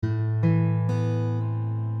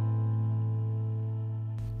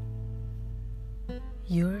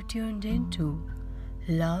You're tuned into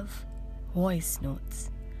Love Voice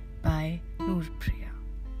Notes by Noorpriya.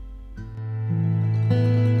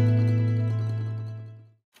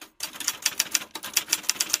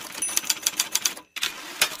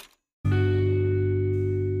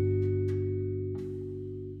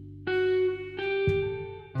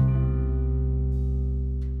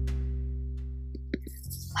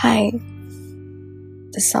 Hi,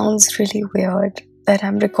 this sounds really weird that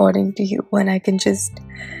I'm recording to you when I can just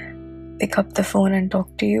pick up the phone and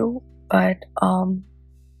talk to you, but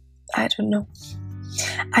I don't know.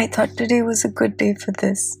 I thought today was a good day for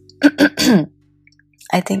this.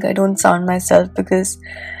 I think I don't sound myself because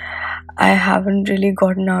I haven't really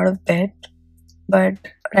gotten out of bed, but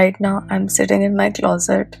right now I'm sitting in my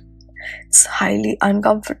closet. It's highly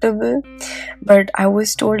uncomfortable, but I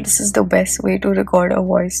was told this is the best way to record a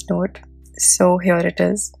voice note, so here it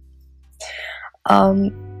is.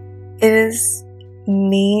 It is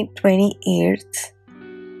May 28th,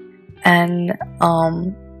 and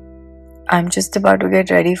I'm just about to get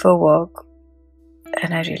ready for work,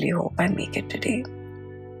 and I really hope I make it today.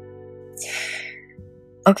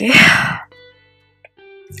 Okay,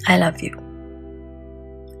 I love you.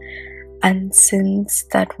 And since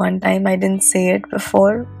that one time I didn't say it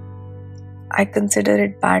before, I consider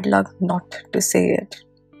it bad luck not to say it.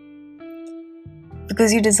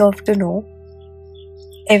 Because you deserve to know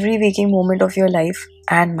every waking moment of your life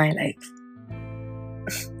and my life.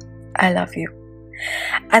 I love you.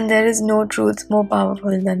 And there is no truth more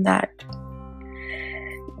powerful than that.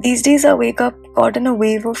 These days I wake up caught in a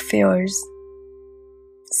wave of fears.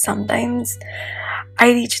 Sometimes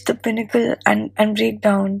I reach the pinnacle and break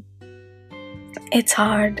down. It's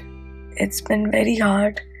hard. It's been very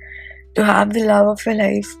hard to have the love of your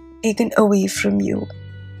life taken away from you.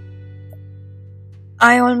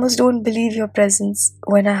 I almost don't believe your presence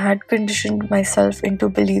when I had conditioned myself into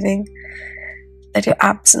believing that your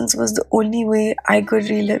absence was the only way I could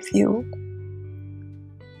relive you.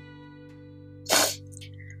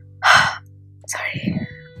 Sorry,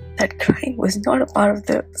 that crying was not a part of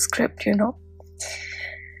the script,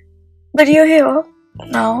 But you're here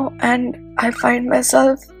now, and I find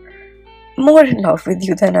myself more in love with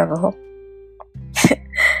you than ever.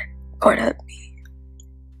 God help me.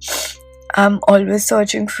 I'm always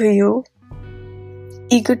searching for you,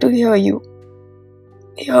 eager to hear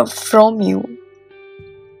from you,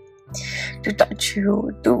 to touch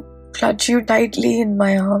you, to clutch you tightly in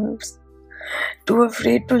my arms, too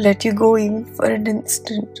afraid to let you go even for an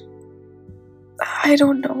instant. I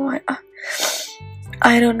don't know.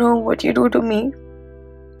 I don't know what you do to me.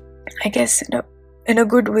 I guess in a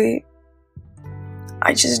good way.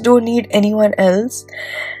 I just don't need anyone else,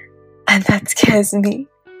 and that scares me.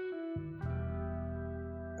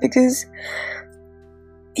 Because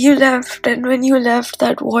you left, and when you left,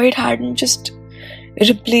 that void hadn't just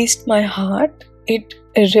replaced my heart, it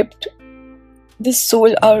ripped the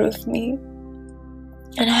soul out of me.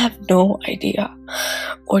 And I have no idea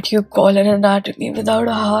what you call an anatomy without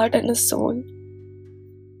a heart and a soul.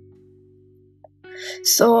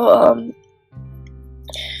 So,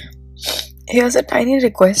 here's a tiny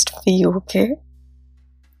request for you, okay?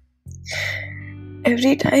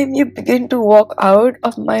 Every time you begin to walk out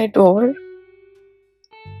of my door,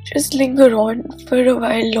 just linger on for a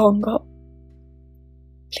while longer.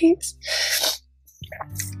 Please.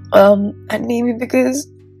 And maybe because,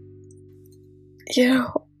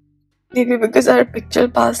 our picture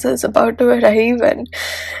parcel is about to arrive and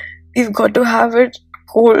we've got to have it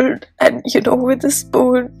cold and, with a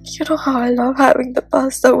spoon. You know how I love having the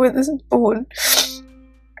pasta with a spoon.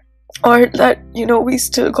 Or that, we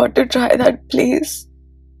still got to try that place,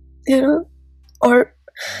 or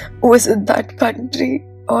visit that country,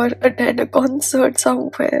 or attend a concert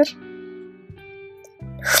somewhere.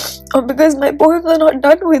 Or because my poems are not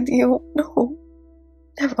done with you. No,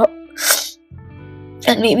 never.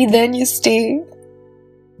 And maybe then you stay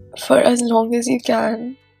for as long as you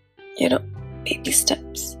can. Baby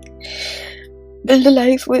steps. Build a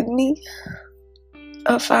life with me.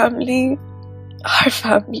 A family. Our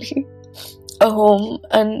family. A home.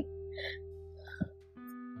 And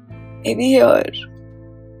maybe here,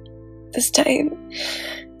 this time,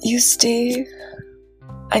 you stay.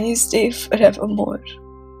 And you stay forevermore.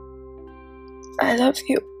 I love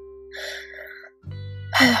you.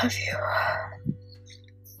 I love you.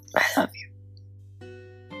 I love you.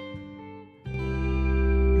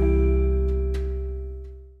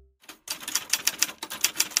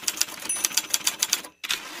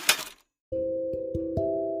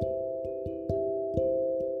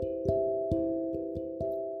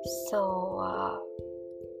 So,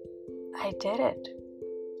 I did it.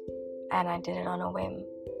 and I did it on a whim.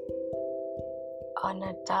 On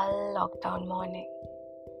a dull lockdown morning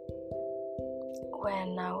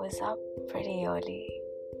when I was up pretty early.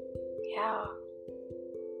 Yeah,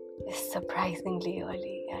 surprisingly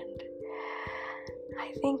early, and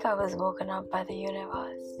I think I was woken up by the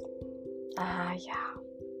universe. Yeah.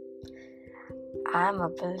 I'm a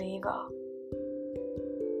believer.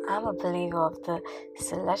 I'm a believer of the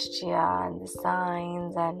celestia and the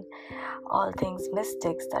signs and all things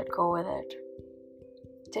mystics that go with it.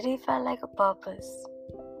 Today felt like a purpose.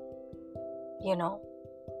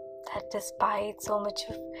 That despite so much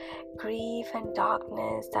of grief and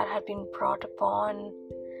darkness that had been brought upon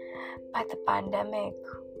by the pandemic,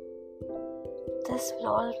 this will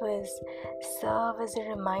always serve as a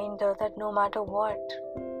reminder that no matter what,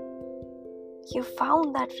 you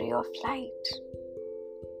found that ray of light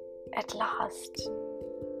at last,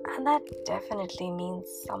 and that definitely means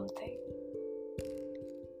something,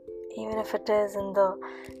 even if it is in the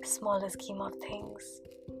smaller scheme of things.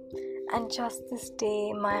 And just this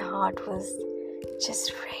day, my heart was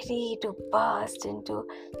just ready to burst into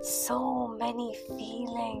so many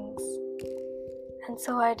feelings, and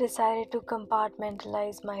so I decided to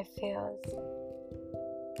compartmentalize my fears.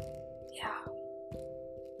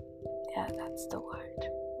 Yeah, that's the word.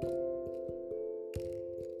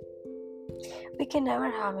 We can never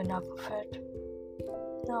have enough of it.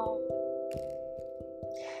 No.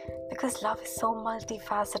 Because love is so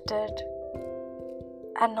multifaceted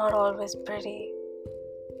and not always pretty.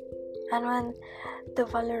 And when the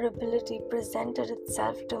vulnerability presented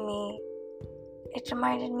itself to me, it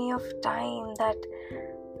reminded me of time that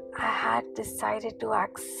I had decided to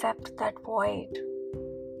accept that void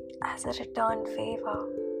as a return favor.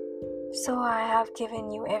 So I have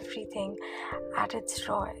given you everything at its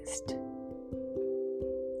rawest.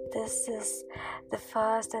 This is the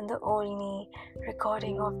first and the only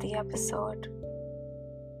recording of the episode.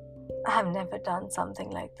 I have never done something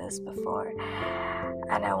like this before,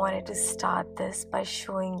 and I wanted to start this by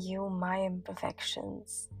showing you my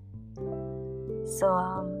imperfections. So,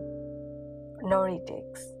 no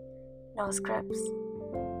retakes, no scripts,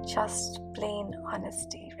 just plain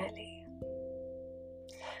honesty, really.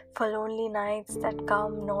 For lonely nights that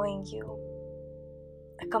come knowing you,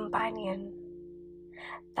 a companion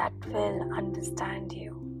that will understand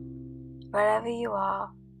you. Wherever you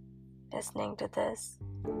are listening to this,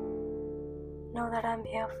 know that I'm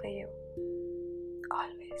here for you,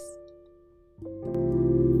 always.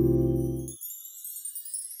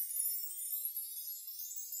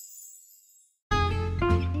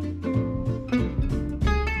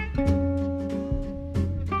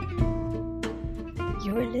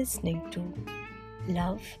 You're listening to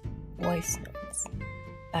Love Voice Notes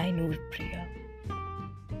by Noorpriya.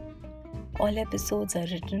 All episodes are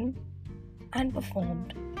written and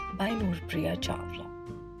performed by Noorpriya Chawla.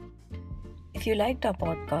 If you liked our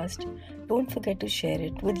podcast, don't forget to share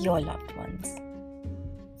it with your loved ones.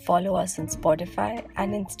 Follow us on Spotify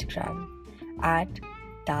and Instagram at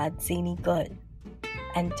That Zany Girl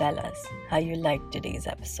and tell us how you liked today's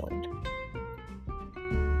episode.